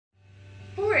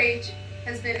4-H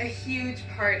has been a huge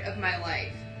part of my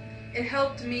life. It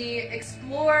helped me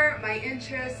explore my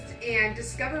interests and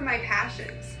discover my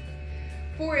passions.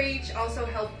 4-H also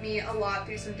helped me a lot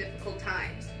through some difficult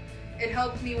times. It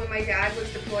helped me when my dad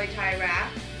was deployed to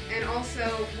Iraq, and also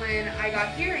when I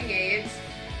got hearing aids,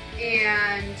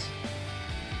 and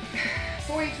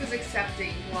 4-H was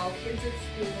accepting while kids at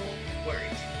school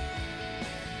weren't.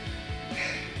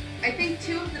 I think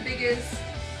two of the biggest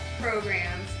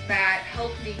programs that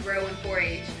helped me grow in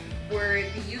 4-H were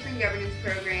the Youth and Governance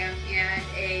program and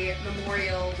a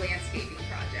memorial landscaping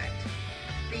project.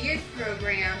 The YIG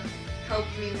program helped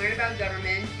me learn about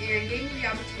government and gave me the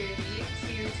opportunity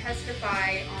to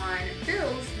testify on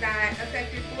bills that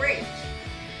affected 4-H.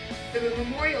 The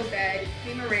memorial bed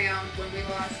came around when we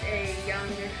lost a young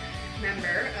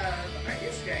member of our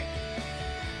district.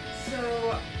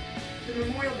 So the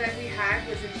memorial bed we had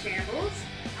was in shambles.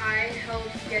 I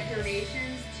helped get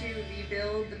donations to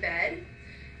rebuild the bed,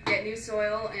 get new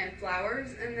soil and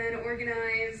flowers, and then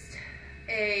organized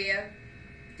a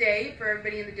day for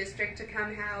everybody in the district to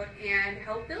come out and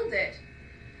help build it.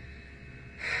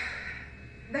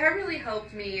 That really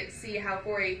helped me see how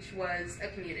 4-H was a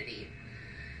community.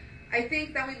 I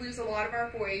think that we lose a lot of our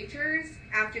 4-Hers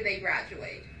after they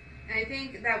graduate. And I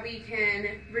think that we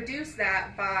can reduce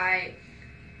that by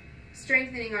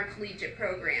strengthening our collegiate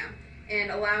program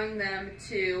and allowing them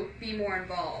to be more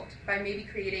involved by maybe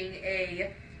creating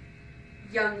a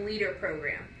young leader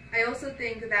program. I also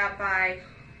think that by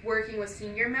working with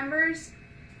senior members,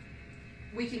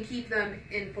 we can keep them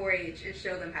in 4-H and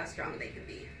show them how strong they can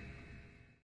be.